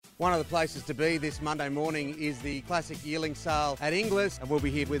One of the places to be this Monday morning is the Classic Yearling Sale at Inglis, and we'll be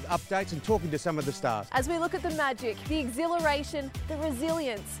here with updates and talking to some of the stars. As we look at the magic, the exhilaration, the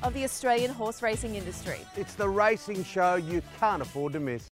resilience of the Australian horse racing industry. It's the racing show you can't afford to miss.